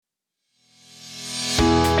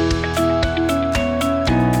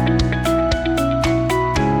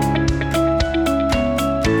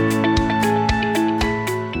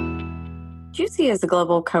is a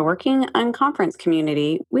global co-working and conference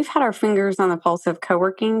community. We've had our fingers on the pulse of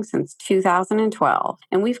co-working since 2012,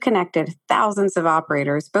 and we've connected thousands of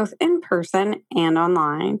operators, both in person and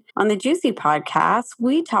online. On the Juicy podcast,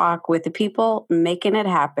 we talk with the people making it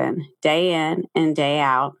happen day in and day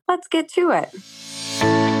out. Let's get to it.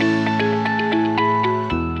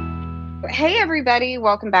 Hey, everybody.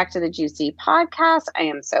 Welcome back to the Juicy podcast. I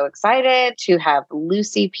am so excited to have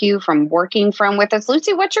Lucy Pugh from Working From with us.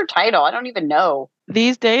 Lucy, what's your title? I don't even know.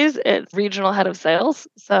 These days, it's regional head of sales.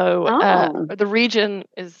 So the region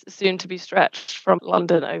is soon to be stretched from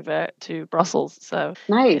London over to Brussels. So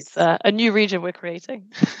nice. It's a new region we're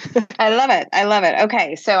creating. I love it. I love it.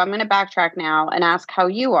 Okay, so I'm going to backtrack now and ask how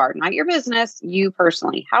you are, not your business, you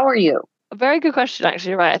personally. How are you? A very good question,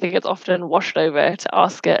 actually, right? I think it's often washed over to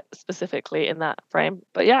ask it specifically in that frame.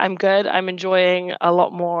 But yeah, I'm good. I'm enjoying a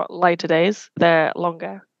lot more lighter days. They're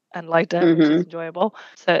longer and lighter, which is enjoyable.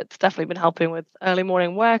 So it's definitely been helping with early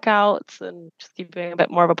morning workouts and just keeping a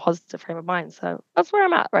bit more of a positive frame of mind. So that's where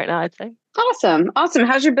I'm at right now, I'd say. Awesome.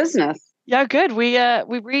 How's your business? Yeah, good. We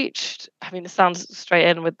reached, I mean, this sounds straight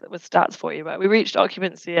in with stats for you, but we reached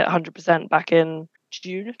occupancy at 100% back in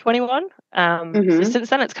June 21. So since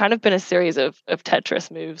then, it's kind of been a series of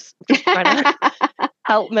Tetris moves, just trying to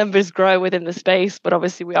help members grow within the space. But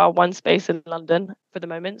obviously, we are one space in London for the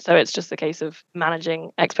moment. So it's just a case of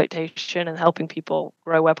managing expectation and helping people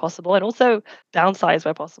grow where possible and also downsize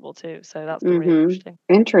where possible, too. So that's been really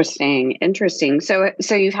interesting. Interesting. So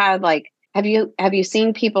you've had have you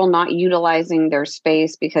seen people not utilizing their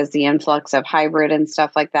space because the influx of hybrid and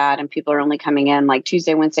stuff like that, and people are only coming in like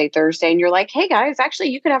Tuesday, Wednesday, Thursday, and you're like, hey guys, actually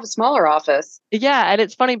you could have a smaller office. Yeah, and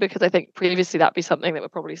it's funny because I think previously that'd be something that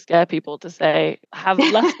would probably scare people to say, have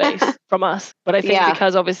less space from us. But I think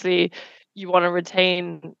because obviously you want to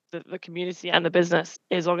retain the community and the business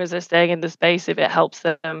as long as they're staying in the space, if it helps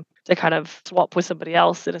them to kind of swap with somebody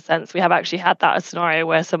else in a sense. We have actually had that scenario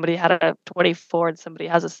where somebody had a 24 and somebody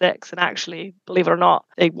has a 6, and actually, believe it or not,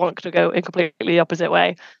 they want to go in completely opposite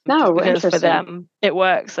way. No, because for them it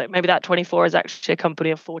works. Like maybe that 24 is actually a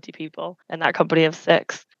company of 40 people, and that company of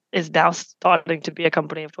 6 is now starting to be a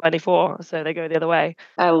company of 24, so they go the other way.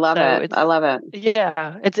 I love it.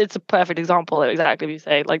 Yeah, it's a perfect example of exactly what you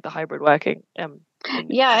say, like the hybrid working. And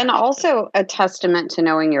also a testament to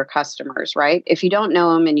knowing your customers, right? If you don't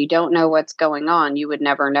know them and you don't know what's going on, you would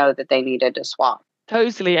never know that they needed to swap.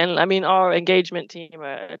 Totally. And I mean, our engagement team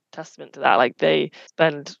are a testament to that. Like they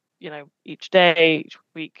spend, each day, each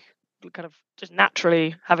week, kind of just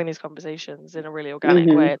naturally having these conversations in a really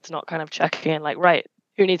organic way. It's not kind of checking in like, right,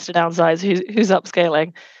 who needs to downsize, who's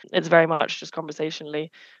upscaling. It's very much just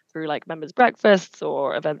conversationally through like members' breakfasts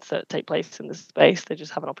or events that take place in the space. They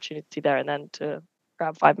just have an opportunity there and then to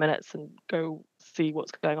grab 5 minutes and go see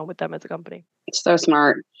what's going on with them as a company. So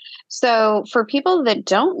smart. So for people that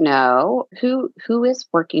don't know, who is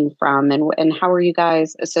Working From and how are you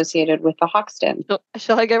guys associated with the Hoxton?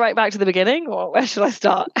 Shall I go right back to the beginning or where should I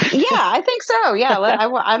start? Yeah, I think so. Yeah,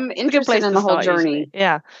 I'm interested in the whole journey. Usually.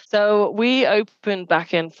 Yeah. So we opened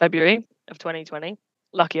back in February of 2020.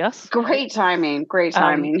 Lucky us. Great timing.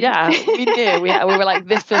 Yeah, we knew. We were like,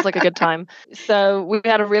 this feels like a good time. So we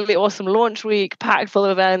had a really awesome launch week, packed full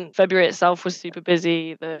of events. February itself was super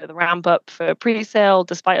busy. The ramp up for pre-sale,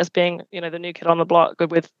 despite us being, the new kid on the block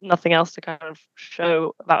with nothing else to kind of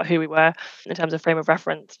show about who we were in terms of frame of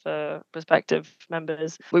reference for prospective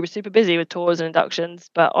members. We were super busy with tours and inductions,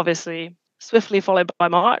 but obviously swiftly followed by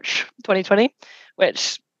March 2020,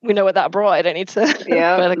 which we know what that brought. I don't need to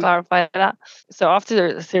further clarify that. So after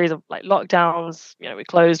a series of like lockdowns, we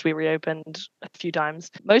closed, we reopened a few times,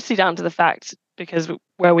 mostly down to the fact because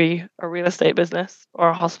where we are a real estate business or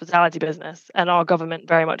a hospitality business, and our government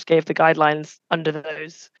very much gave the guidelines under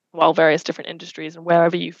those, while various different industries and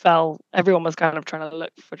wherever you fell, everyone was kind of trying to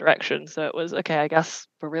look for direction. So it was, okay, I guess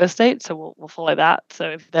for real estate, so we'll follow that.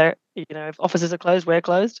 So if offices are closed, we're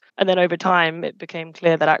closed. And then over time, it became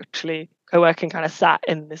clear that actually co-working kind of sat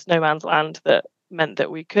in this no man's land that meant that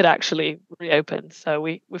we could actually reopen. So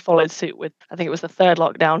we followed suit with, I think it was the third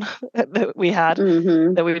lockdown that we had,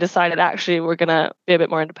 that we decided actually we're going to be a bit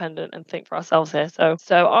more independent and think for ourselves here. So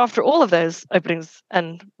after all of those openings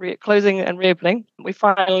and closing and reopening, we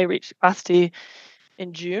finally reached capacity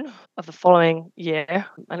in June of the following year,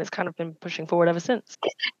 and it's kind of been pushing forward ever since.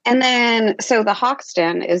 And then, so the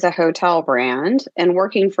Hoxton is a hotel brand, and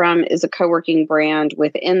Working From is a co-working brand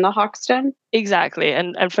within the Hoxton? Exactly,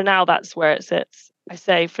 and for now, that's where it sits. I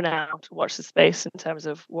say for now to watch the space in terms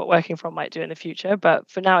of what Working From might do in the future, but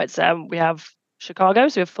for now, it's we have Chicago,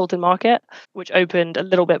 so we have Fulton Market, which opened a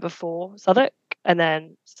little bit before Southwark, and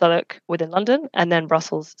then Southwark within London, and then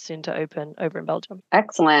Brussels soon to open over in Belgium.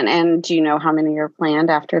 Excellent. And do you know how many are planned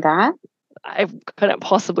after that? I couldn't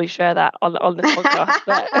possibly share that on this podcast,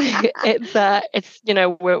 but it's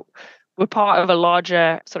we're part of a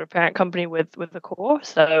larger sort of parent company with the core.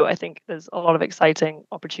 So I think there's a lot of exciting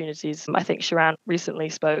opportunities. I think Sharon recently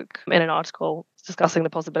spoke in an article discussing the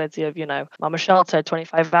possibility of, Mama Shelter,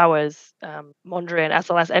 25 Hours, Mondrian,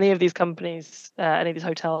 SLS, any of these companies, any of these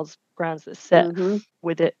hotels, brands that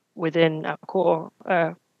sit within our core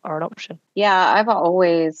are an option. Yeah, I've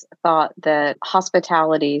always thought that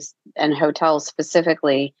hospitality and hotels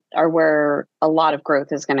specifically are where a lot of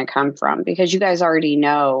growth is going to come from, because you guys already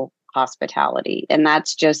know hospitality, and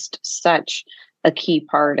that's just such a key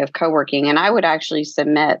part of co-working. And I would actually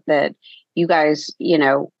submit that you guys,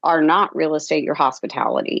 are not real estate, you're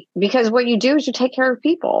hospitality, because what you do is you take care of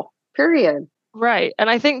people, period. Right. And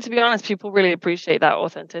I think, to be honest, people really appreciate that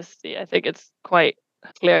authenticity. I think it's quite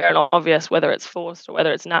clear and obvious whether it's forced or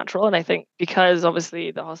whether it's natural. And I think because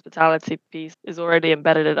obviously the hospitality piece is already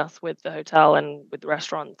embedded in us with the hotel and with the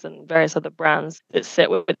restaurants and various other brands that sit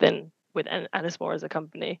within Ennismore as a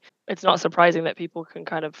company, it's not surprising that people can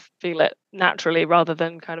kind of feel it naturally rather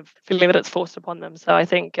than kind of feeling that it's forced upon them. So I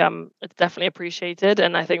think it's definitely appreciated.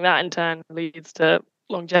 And I think that in turn leads to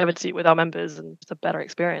longevity with our members and just a better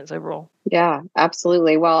experience overall. Yeah,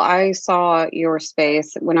 absolutely. Well, I saw your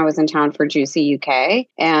space when I was in town for GCUK,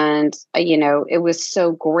 and it was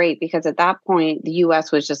so great because at that point the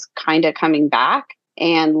US was just kind of coming back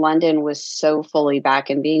and London was so fully back,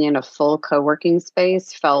 and being in a full co-working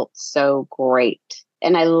space felt so great.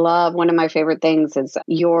 And I love, one of my favorite things is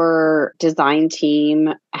your design team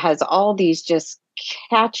has all these just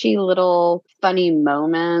catchy little funny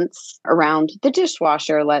moments around the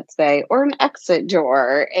dishwasher, let's say, or an exit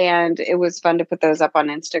door. And it was fun to put those up on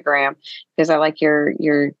Instagram because I like your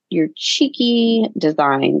cheeky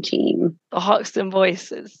design team. The Hoxton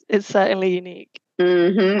voice is certainly unique.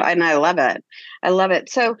 And I love it. I love it.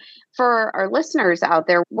 So for our listeners out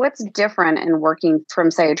there, what's different in working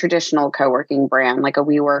from, say, a traditional co-working brand like a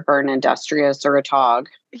WeWork or an Industrious or a TOG?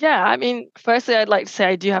 Yeah, I mean, firstly, I'd like to say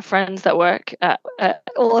I do have friends that work at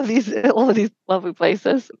all of these lovely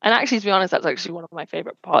places. And actually, to be honest, that's actually one of my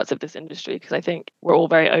favorite parts of this industry because I think we're all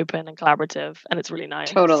very open and collaborative, and it's really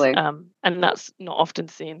nice. Totally. And that's not often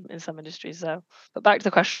seen in some industries. So, but back to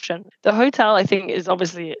the question, the hotel, I think, is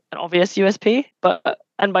obviously an obvious USP,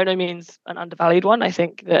 and by no means an undervalued one. I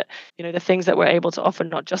think that, the things that we're able to offer,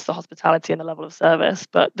 not just the hospitality and the level of service,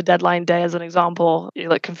 but the deadline day as an example,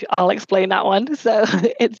 I'll explain that one. So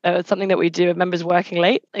it's something that we do. If members working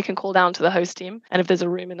late, they can call down to the host team. And if there's a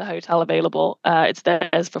room in the hotel available, it's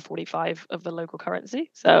theirs for 45 of the local currency.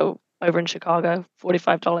 So over in Chicago,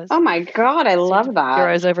 $45. Oh my God, I love that.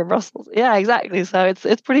 Euros over in Brussels. Yeah, exactly. So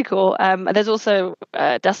it's pretty cool. There's also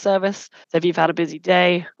desk service. So if you've had a busy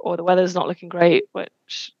day or the weather's not looking great,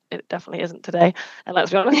 which it definitely isn't today, and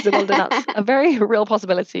let's be honest, in London, that's a very real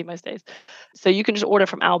possibility most days. So you can just order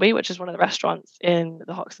from Albi, which is one of the restaurants in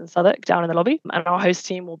the Hoxton Southwark down in the lobby, and our host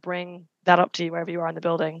team will bring that up to you wherever you are in the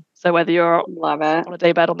building. So whether you're on a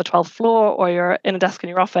day bed on the 12th floor or you're in a desk in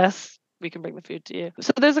your office, we can bring the food to you.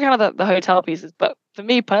 So those are kind of the hotel pieces. But for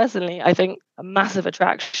me personally, I think a massive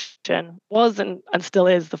attraction was and still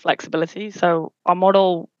is the flexibility. So our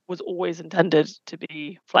model was always intended to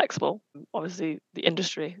be flexible. Obviously, the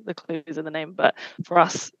industry, the clue is in the name, but for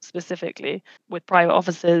us specifically, with private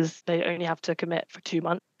offices, they only have to commit for 2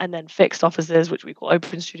 months, and then fixed offices, which we call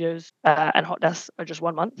open studios and hot desks, are just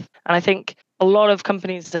 1 month. And I think a lot of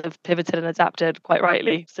companies have pivoted and adapted quite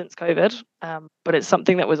rightly since COVID, but it's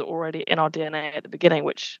something that was already in our DNA at the beginning,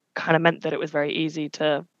 which kind of meant that it was very easy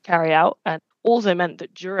to carry out, and also meant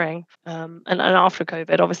that during and after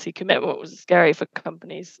COVID, obviously commitment was scary for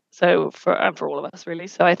companies. So for all of us really.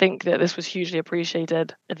 So I think that this was hugely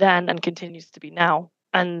appreciated then and continues to be now.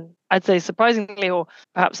 And I'd say surprisingly, or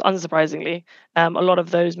perhaps unsurprisingly, a lot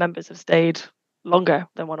of those members have stayed longer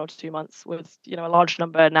than 1 or 2 months, with a large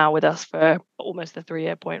number now with us for almost the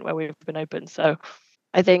 3-year point where we've been open. So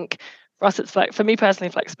I think for us, it's for me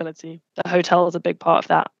personally, flexibility. The hotel is a big part of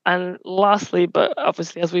that. And lastly, but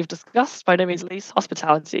obviously, as we've discussed, by no means least,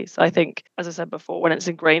 hospitality. So I think, as I said before, when it's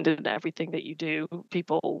ingrained in everything that you do,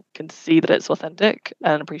 people can see that it's authentic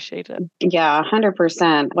and appreciate it. Yeah,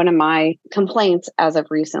 100%. One of my complaints as of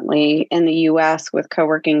recently in the US with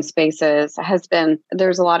co-working spaces has been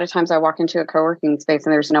there's a lot of times I walk into a co-working space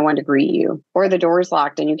and there's no one to greet you, or the door's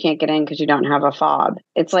locked and you can't get in because you don't have a fob.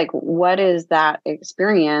 It's like, what is that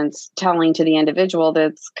experience telling to the individual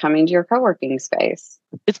that's coming to your co-working space?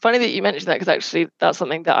 It's funny that you mentioned that, because actually that's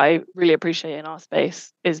something that I really appreciate in our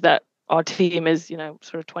space, is that our team is,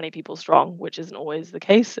 sort of 20 people strong, which isn't always the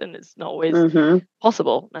case, and it's not always Mm-hmm.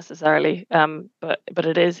 possible necessarily. But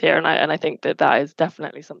it is here, and I think that is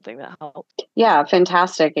definitely something that helps. Yeah,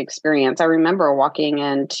 fantastic experience. I remember walking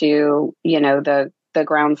into, the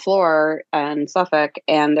ground floor in Suffolk,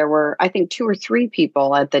 and there were, I think, 2 or 3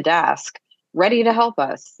 people at the desk ready to help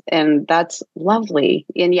us. And that's lovely.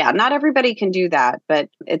 And yeah, not everybody can do that, but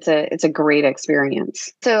it's a great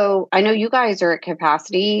experience. So I know you guys are at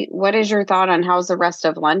capacity. What is your thought on how's the rest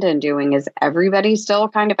of London doing? Is everybody still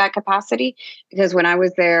kind of at capacity? Because when I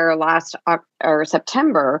was there last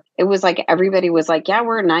September, it was like everybody was like, yeah,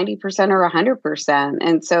 we're 90% or 100%.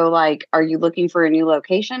 And so like, are you looking for a new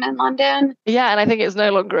location in London? Yeah, and I think it's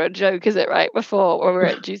no longer a joke, is it, right? Before, when we were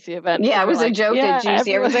at GC events. Yeah, it was a joke at GC.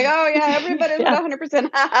 Everyone's like, oh yeah, everybody's yeah. at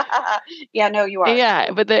 100%. Yeah, no, you are.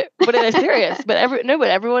 Yeah, but they're serious. But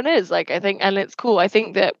everyone is, like, I think, and it's cool. I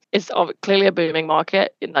think that it's clearly a booming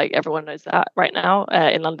market. And like everyone knows that right now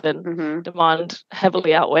in London, Mm-hmm. demand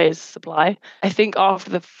heavily outweighs supply. I think after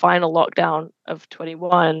the final lockdown of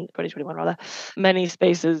 2021 rather, many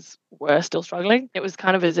spaces were still struggling. It was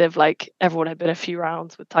kind of as if like everyone had been a few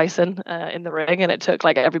rounds with Tyson in the ring, and it took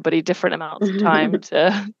like everybody different amounts of time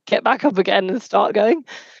to get back up again and start going.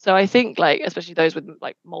 So I think like, especially those with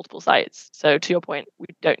like multiple sites. So to your point, we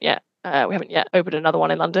haven't yet opened another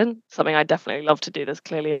one in London, something I definitely love to do. There's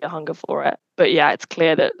clearly a hunger for it. But yeah, it's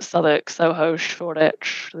clear that Southwark, Soho,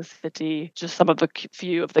 Shoreditch, the city, just some of the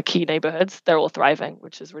few of the key neighbourhoods, they're all thriving,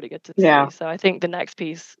 which is really good to see. So I think the next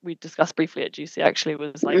piece we discussed briefly at GC actually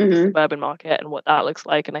was like the suburban market and what that looks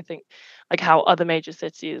like. And I think like how other major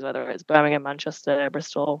cities, whether it's Birmingham, Manchester,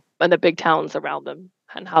 Bristol, and the big towns around them,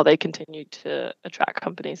 and how they continue to attract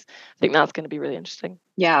companies. I think that's going to be really interesting.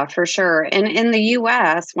 Yeah, for sure. And in the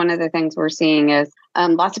US, one of the things we're seeing is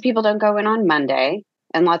lots of people don't go in on Monday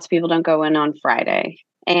and lots of people don't go in on Friday.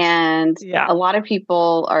 And a lot of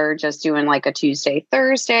people are just doing like a Tuesday,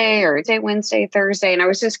 Thursday, or a Wednesday, Thursday. And I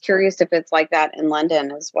was just curious if it's like that in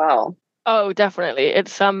London as well. Oh, definitely.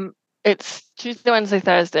 It's Tuesday, Wednesday,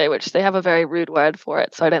 Thursday, which they have a very rude word for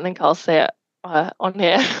it. So I don't think I'll say it on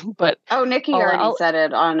here, but Nikki already said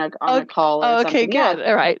it on a call or something. Okay, good. Yeah.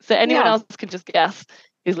 All right, so anyone else can just guess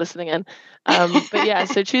who's listening in. But yeah,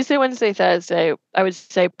 so Tuesday, Wednesday, Thursday, I would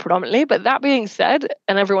say predominantly. But that being said,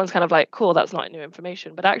 and everyone's kind of like, cool, that's not new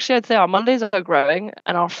information. But actually, I'd say our Mondays are growing,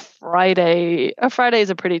 and our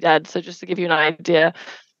Fridays are pretty dead. So just to give you an idea,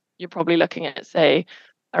 you're probably looking at say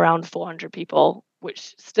around 400 people,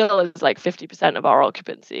 which still is like 50% of our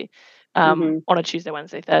occupancy. On a Tuesday,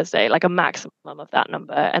 Wednesday, Thursday, like a maximum of that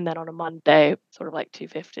number. And then on a Monday, sort of like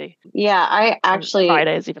 250. Yeah, I actually...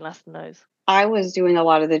 Friday is even less than those. I was doing a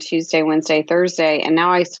lot of the Tuesday, Wednesday, Thursday, and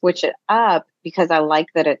now I switch it up because I like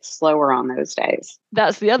that it's slower on those days.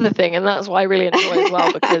 That's the other thing, and that's why I really enjoy as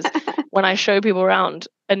well, because when I show people around,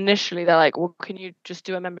 initially they're like, well, can you just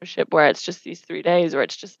do a membership where it's just these 3 days or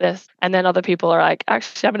it's just this? And then other people are like,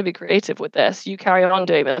 actually, I'm going to be creative with this. You carry on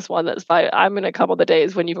doing this one. That's fine. I'm going to come on the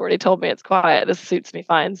days when you've already told me it's quiet. This suits me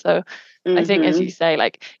fine. So I think, as you say,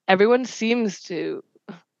 like everyone seems to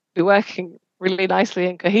be working really nicely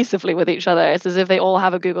and cohesively with each other. It's as if they all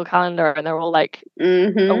have a Google Calendar and they're all like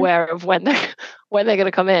aware of when they're going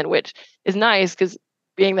to come in, which is nice because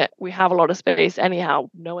being that we have a lot of space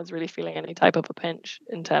anyhow, no one's really feeling any type of a pinch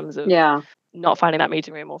in terms of not finding that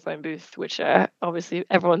meeting room or phone booth, which are obviously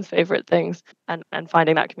everyone's favorite things, and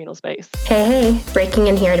finding that communal space. Hey, breaking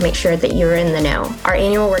in here to make sure that you're in the know. Our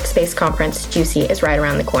annual workspace conference, GCUC, is right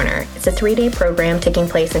around the corner. It's a 3-day program taking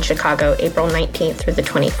place in Chicago, April 19th through the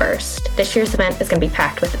 21st. This year's event is going to be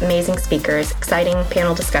packed with amazing speakers, exciting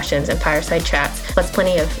panel discussions, and fireside chats, plus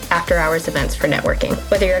plenty of after-hours events for networking.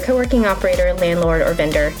 Whether you're a co-working operator, landlord, or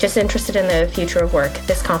vendor, just interested in the future of work,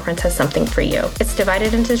 this conference has something for you. It's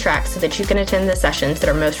divided into tracks so that you can attend the sessions that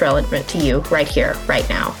are most relevant to you right here, right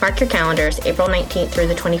now. Mark your calendars, April 19th through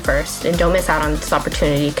the 21st, and don't miss out on this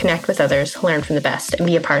opportunity. Connect with others, learn from the best, and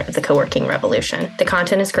be a part of the co-working revolution. The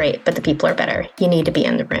content is great, but the people are better. You need to be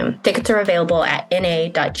in the room. Tickets are available at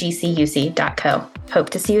na.gcuc.co. Hope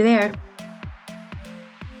to see you there.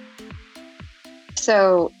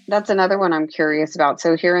 So that's another one I'm curious about.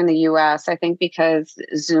 So here in the US, I think because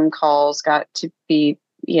Zoom calls got to be,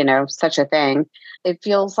 such a thing, it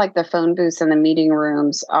feels like the phone booths and the meeting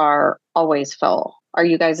rooms are always full. Are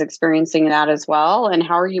you guys experiencing that as well? And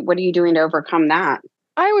what are you doing to overcome that?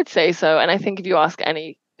 I would say so. And I think if you ask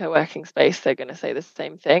any co-working space, they're going to say the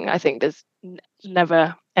same thing. I think there's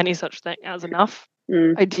never any such thing as enough.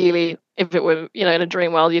 Ideally, if it were, in a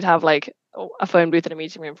dream world, you'd have like a phone booth and a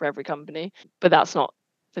meeting room for every company, but that's not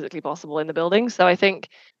physically possible in the building. So I think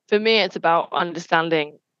for me, it's about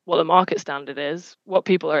understanding what the market standard is, what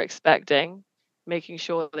people are expecting, making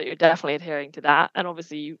sure that you're definitely adhering to that. And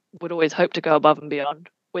obviously you would always hope to go above and beyond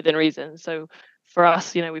within reason. So for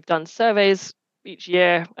us, we've done surveys each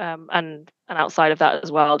year, and outside of that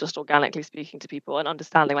as well, just organically speaking to people and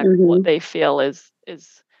understanding like what they feel is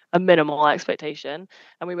a minimal expectation.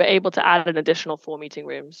 And we were able to add an additional 4 meeting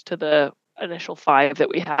rooms to the initial 5 that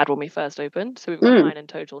we had when we first opened. So we've got 9 in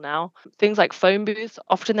total now. Things like phone booths,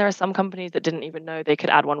 often there are some companies that didn't even know they could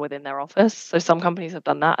add one within their office. So some companies have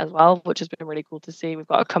done that as well, which has been really cool to see. We've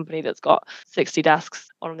got a company that's got 60 desks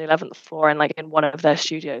on the 11th floor, and like in one of their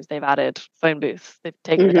studios, they've added phone booths. They've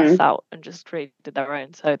taken the desks out and just created their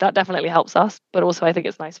own. So that definitely helps us. But also I think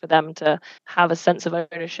it's nice for them to have a sense of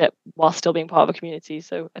ownership while still being part of a community.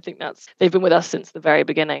 So I think they've been with us since the very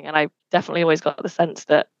beginning. And I definitely always got the sense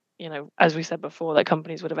that, as we said before, that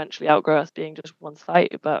companies would eventually outgrow us being just one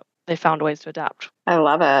site, but they found ways to adapt. I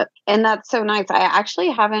love it. And that's so nice.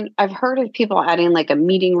 I've heard of people adding like a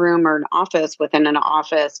meeting room or an office within an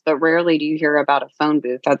office, but rarely do you hear about a phone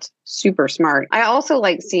booth. That's super smart. I also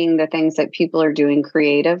like seeing the things that people are doing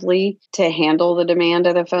creatively to handle the demand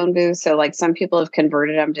of the phone booth. So like some people have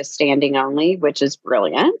converted them to standing only, which is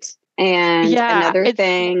brilliant. And another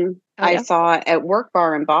thing I saw at Work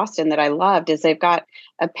Bar in Boston that I loved is they've got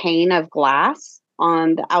a pane of glass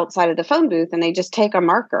on the outside of the phone booth, and they just take a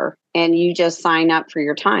marker and you just sign up for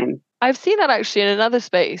your time. I've seen that actually in another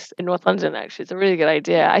space in North London. Actually, it's a really good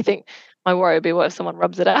idea. I think my worry would be, what if someone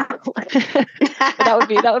rubs it out?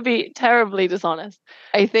 that would be terribly dishonest.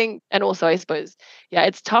 I think, and also I suppose,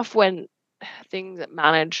 it's tough when things are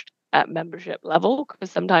managed at membership level, because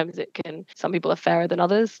sometimes some people are fairer than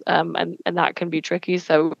others, and that can be tricky.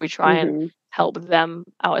 So we try and help them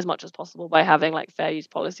out as much as possible by having like fair use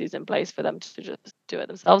policies in place for them to just do it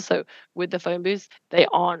themselves. So with the phone booths, they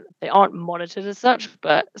aren't monitored as such,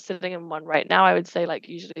 but sitting in one right now, I would say like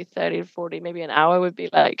usually 30 to 40, maybe an hour would be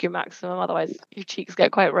like your maximum. Otherwise your cheeks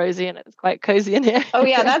get quite rosy and it's quite cozy in here. Oh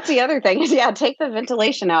yeah, that's the other thing. Take the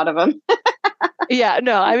ventilation out of them.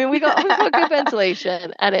 I mean, we've got good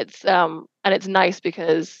ventilation, and it's nice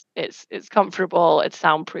because it's comfortable, it's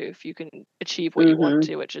soundproof. You can achieve what you want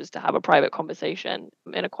to, which is to have a private conversation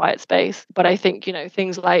in a quiet space. But I think,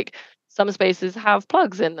 things like some spaces have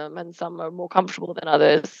plugs in them and some are more comfortable than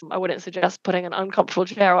others. I wouldn't suggest putting an uncomfortable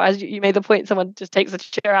chair, or as you made the point, someone just takes a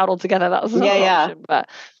chair out altogether. That was another option. But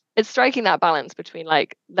it's striking that balance between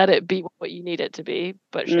like, let it be what you need it to be,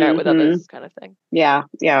 but share it with others, kind of thing. Yeah,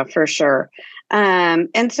 for sure. And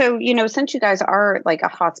so, since you guys are like a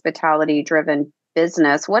hospitality driven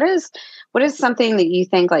business, what is something that you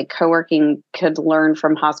think like co-working could learn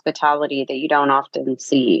from hospitality that you don't often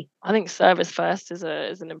see? I think service first is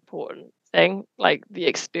an important thing, like the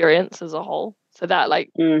experience as a whole. So that like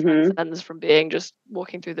transcends from being just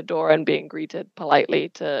walking through the door and being greeted politely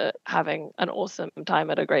to having an awesome time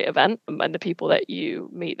at a great event and the people that you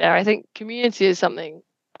meet there. I think community is something,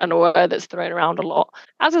 and a word that's thrown around a lot,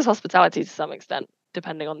 as is hospitality to some extent,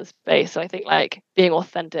 depending on the space. So I think like being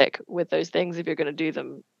authentic with those things, if you're going to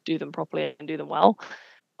do them properly and do them well.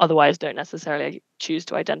 Otherwise, don't necessarily choose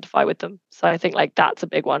to identify with them. So I think like that's a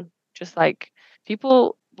big one. Just like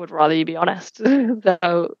people would rather you be honest.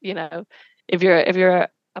 So, if you're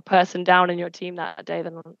a person down in your team that day,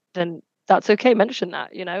 then that's okay. Mention that,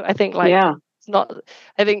 I think like it's not.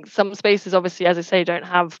 I think some spaces, obviously, as I say, don't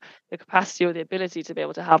have the capacity or the ability to be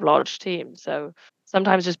able to have large teams. So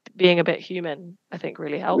sometimes just being a bit human, I think,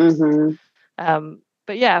 really helps.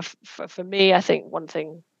 But yeah, for me, I think one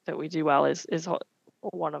thing that we do well is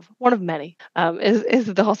one of many is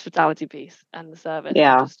the hospitality piece and the service.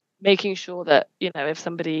 Yeah. Just making sure that, if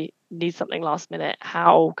somebody needs something last minute,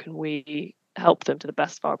 how can we help them to the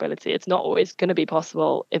best of our ability? It's not always going to be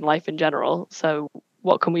possible in life in general. So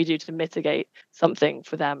what can we do to mitigate something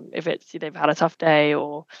for them if it's they've had a tough day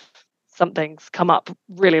or something's come up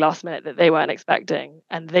really last minute that they weren't expecting,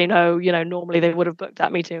 and they know, normally they would have booked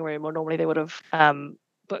that meeting room, or normally they would have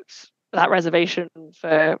booked that reservation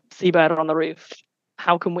for Seabird on the roof.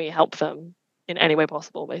 How can we help them in any way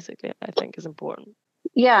possible, basically, I think is important.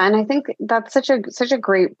 Yeah, and I think that's such a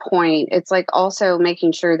great point. It's like also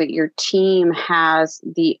making sure that your team has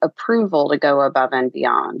the approval to go above and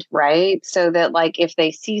beyond, right? So that like if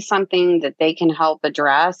they see something that they can help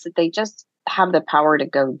address, that they just have the power to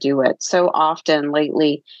go do it. So often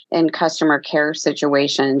lately in customer care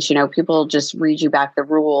situations, people just read you back the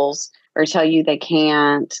rules or tell you they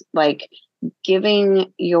can't. Like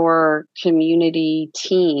giving your community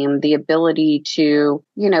team the ability to,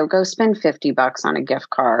 go spend $50 on a gift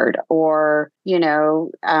card or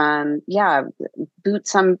yeah, boot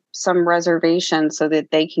some reservations so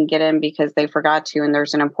that they can get in because they forgot to and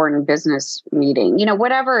there's an important business meeting,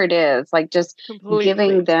 whatever it is, like just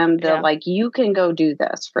giving them the like, you can go do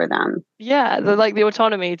this for them. Yeah, the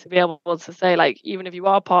autonomy to be able to say, like, even if you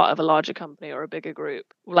are part of a larger company or a bigger group,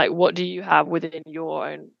 like, what do you have within your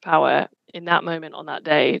own power in that moment on that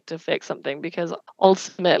day to fix something? Because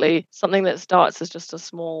ultimately, something that starts as just a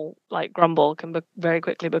small like grumble can very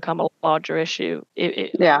quickly become a larger issue.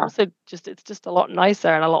 Also it's just a lot nicer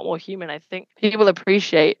and a lot more human. I think people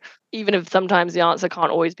appreciate, even if sometimes the answer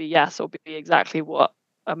can't always be yes or be exactly what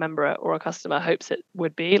a member or a customer hopes it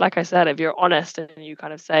would be. Like I said, if you're honest and you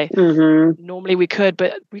kind of say, normally we could,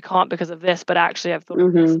 but we can't because of this, but actually I've thought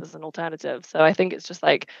of this as an alternative. So I think it's just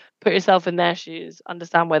like, put yourself in their shoes,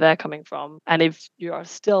 understand where they're coming from. And if you are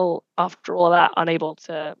still, after all of that, unable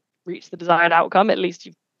to reach the desired outcome, at least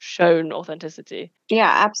you've shown authenticity.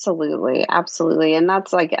 Yeah, absolutely. Absolutely. And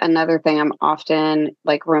that's like another thing I'm often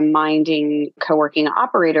like reminding co-working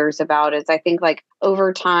operators about is I think like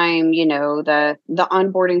over time, the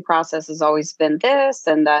onboarding process has always been this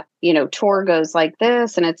and the, tour goes like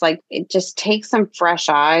this. And it's like, it just takes some fresh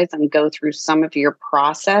eyes and go through some of your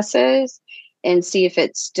processes and see if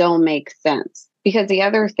it still makes sense. Because the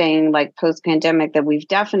other thing, like post-pandemic, that we've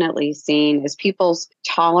definitely seen is people's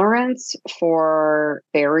tolerance for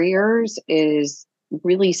barriers is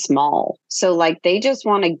really small. So like they just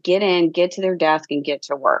want to get in, get to their desk and get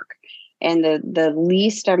to work. And the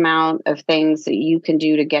least amount of things that you can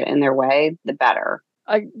do to get in their way, the better.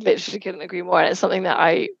 I literally couldn't agree more. And it's something that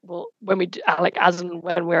I will, when we do, like, as and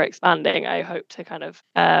when we're expanding, I hope to kind of,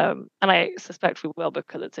 and I suspect we will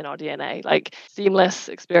because it's in our DNA, like seamless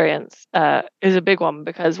experience is a big one,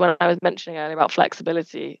 because when I was mentioning earlier about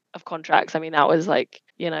flexibility of contracts, I mean, that was like,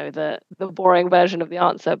 the boring version of the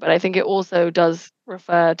answer, but I think it also does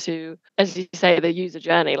refer to, as you say, the user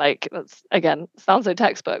journey. Like, that's, again, sounds so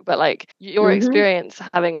textbook, but like your experience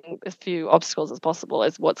having as few obstacles as possible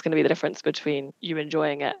is what's going to be the difference between you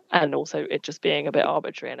enjoying it and also it just being a bit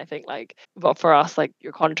arbitrary. And I think like, but for us, like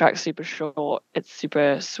your contract's super short, it's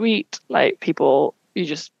super sweet, like people, you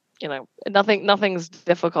just, nothing's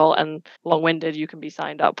difficult and long-winded. You can be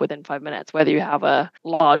signed up within 5 minutes, whether you have a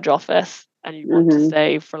large office and you want to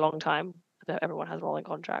stay for a long time, that everyone has a rolling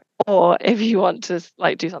contract, or if you want to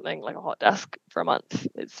like do something like a hot desk for a month,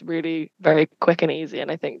 it's really very quick and easy. And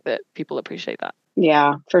I think that people appreciate that.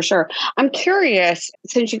 Yeah, for sure. I'm curious,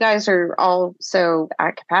 since you guys are all so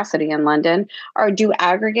at capacity in London, do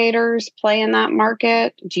aggregators play in that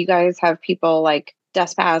market? Do you guys have people like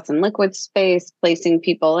Deskpass and Liquid Space placing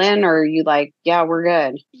people in, or are you like, yeah, we're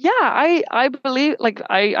good? Yeah, I believe, like,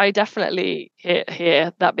 I definitely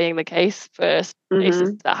hear that being the case for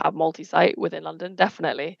spaces that have multi-site within London,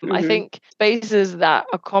 definitely. I think spaces that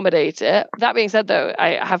accommodate it. That being said, though,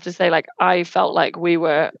 I have to say, like, I felt like we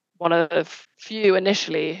were one of the few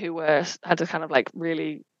initially who had to kind of like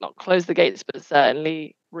really not close the gates, but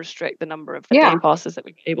certainly restrict the number of day passes that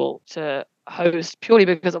we were able to host, purely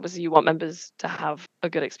because obviously you want members to have a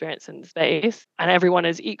good experience in the space, and everyone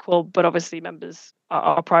is equal, but obviously members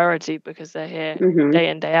are a priority because they're here day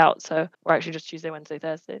in, day out. So we're actually just Tuesday, Wednesday,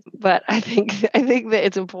 Thursdays. But I think that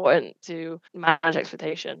it's important to manage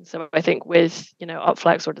expectations. So I think with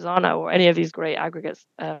Upflex or Desana or any of these great aggregates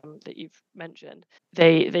that you've mentioned,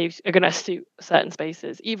 they are going to suit certain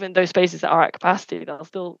spaces. Even those spaces that are at capacity, they'll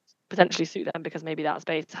still potentially suit them because maybe that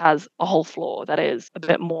space has a whole floor that is a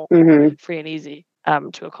bit more free and easy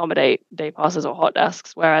to accommodate day passes or hot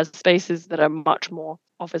desks, whereas spaces that are much more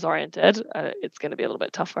office oriented, it's going to be a little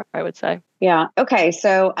bit tougher, I would say. Yeah. Okay.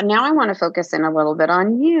 So now I want to focus in a little bit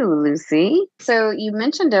on you, Lucy. So you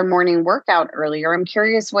mentioned a morning workout earlier. I'm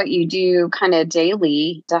curious what you do kind of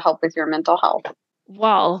daily to help with your mental health.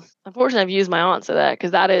 Well, unfortunately, I've used my answer there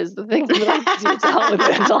because that is the thing that I do to help with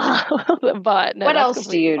mental health. But no, what else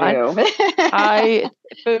do you do?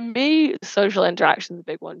 For me, social interaction is a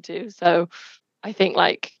big one too. So I think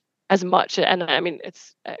like as much, and I mean,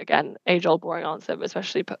 it's again, age-old boring answer, but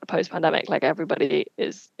especially post-pandemic, like everybody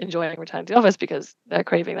is enjoying returning to the office because they're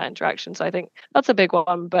craving that interaction. So I think that's a big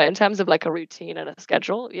one. But in terms of like a routine and a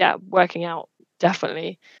schedule, yeah, working out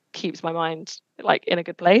definitely keeps my mind like in a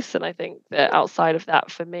good place. And I think that outside of that,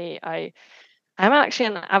 for me, I'm actually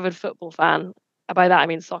an avid football fan. By that, I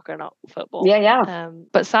mean soccer, not football. Yeah.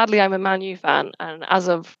 But sadly, I'm a Man U fan. And as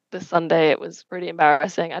of this Sunday, it was pretty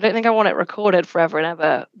embarrassing. I don't think I want it recorded forever and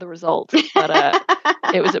ever, the result. But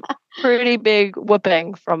it was a pretty big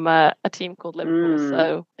whooping from a team called Liverpool.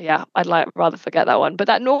 So, yeah, I'd rather forget that one. But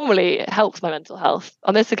that normally helps my mental health.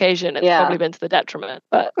 On this occasion, it's probably been to the detriment.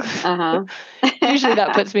 But usually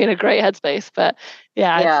that puts me in a great headspace. But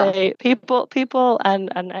yeah, I'd say people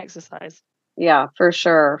and exercise. Yeah, for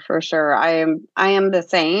sure. I am the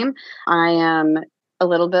same. I am a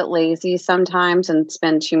little bit lazy sometimes and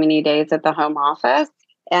spend too many days at the home office.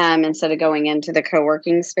 Instead of going into the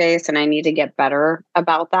co-working space, and I need to get better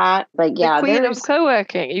about that. But yeah, the queen of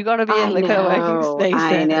co-working. You got to be in the co-working space.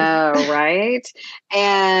 I know, right?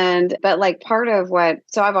 But like part of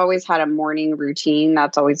so I've always had a morning routine.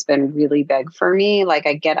 That's always been really big for me. Like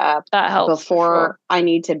I get up before I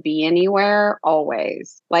need to be anywhere,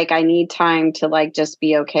 always. Like I need time to like just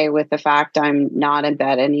be okay with the fact I'm not in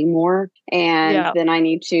bed anymore. And then I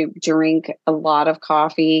need to drink a lot of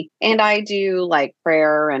coffee. And I do like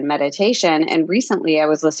prayer and meditation. And recently I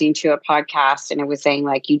was listening to a podcast and it was saying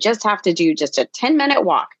like, you just have to do just a 10-minute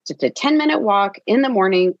walk, in the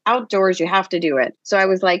morning outdoors. You have to do it. So I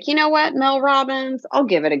was like, you know what, Mel Robbins, I'll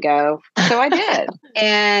give it a go. So I did.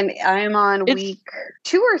 And I'm on week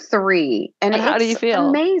 2 or 3. And how do you feel?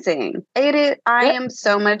 Amazing. It is. I am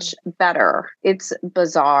so much better. It's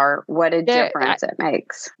bizarre what a difference it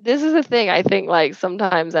makes. This is the thing. I think like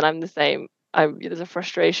sometimes, and I'm the same, there's a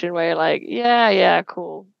frustration where you're like, yeah,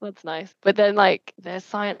 cool, that's nice. But then like there's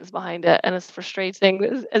science behind it, and as frustrating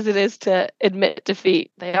as it is to admit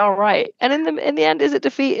defeat, they are right. And in the end, is it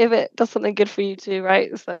defeat if it does something good for you too,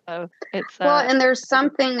 right? So it's and there's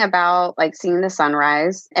something about like seeing the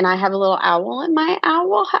sunrise, and I have a little owl in my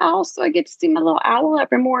owl house, so I get to see my little owl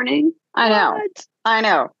every morning. I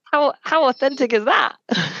know. How authentic is that?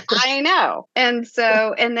 I know. And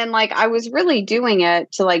then like I was really doing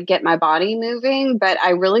it to like get my body moving, but I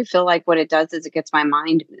really feel like what it does is it gets my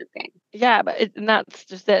mind moving. Yeah, but and that's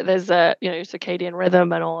just it. There's circadian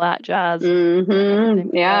rhythm and all that jazz.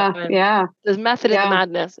 Mm-hmm. Yeah. There's method in the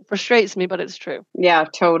madness. It frustrates me, but it's true. Yeah,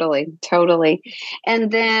 totally.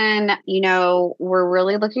 And then, we're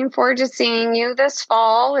really looking forward to seeing you this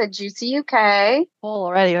fall at GCUK. Fall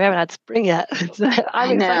already. We haven't had spring yet.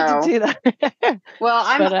 I'm excited to do that. Well,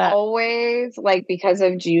 I'm always like, because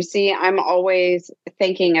of Juicy, I'm always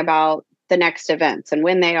thinking about the next events and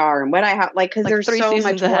when they are and what I have, like, because there's so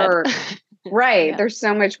much work. Right. Yeah. There's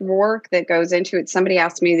so much work that goes into it. Somebody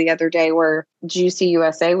asked me the other day where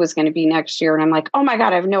GCUSA was going to be next year. And I'm like, oh my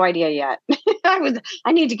God, I have no idea yet.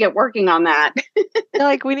 I need to get working on that.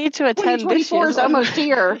 Like we need to attend. 2024 is almost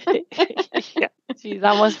here. Yeah. Geez,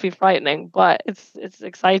 that must be frightening, but it's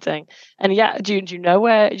exciting. And yeah, do you know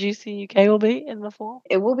where GCUK will be in the fall?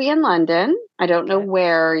 It will be in London. I don't know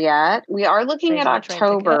where yet. We are looking at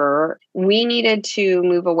October. We needed to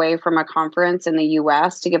move away from a conference in the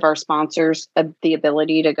US to give our sponsors the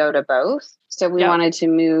ability to go to both. So we wanted to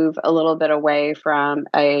move a little bit away from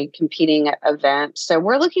a competing event. So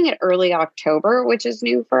we're looking at early October, which is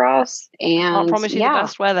new for us. And I'll promise you the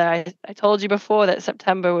best weather. I told you before that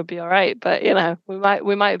September would be all right, but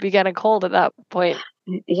we might be getting cold at that point.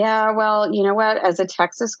 Yeah, well, you know what? As a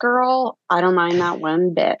Texas girl, I don't mind that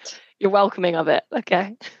one bit. You're welcoming of it.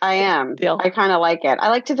 Okay. I am. Deal. I kind of like it. I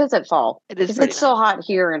like to visit fall. It is. Because it's still hot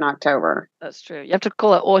here in October. That's true. You have to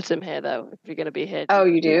call it autumn here, though, if you're going to be here. Oh,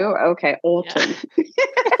 you do? Okay. Autumn. Yeah.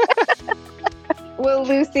 Well,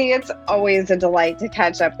 Lucy, it's always a delight to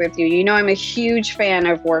catch up with you. I'm a huge fan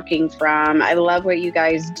of Working From. I love what you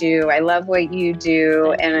guys do. I love what you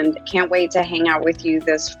do, and can't wait to hang out with you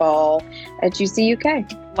this fall at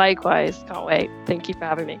GCUK. Likewise. Can't wait. Thank you for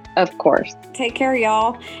having me. Of course. Take care,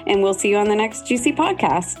 y'all, and we'll see you on the next Juicy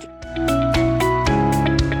podcast.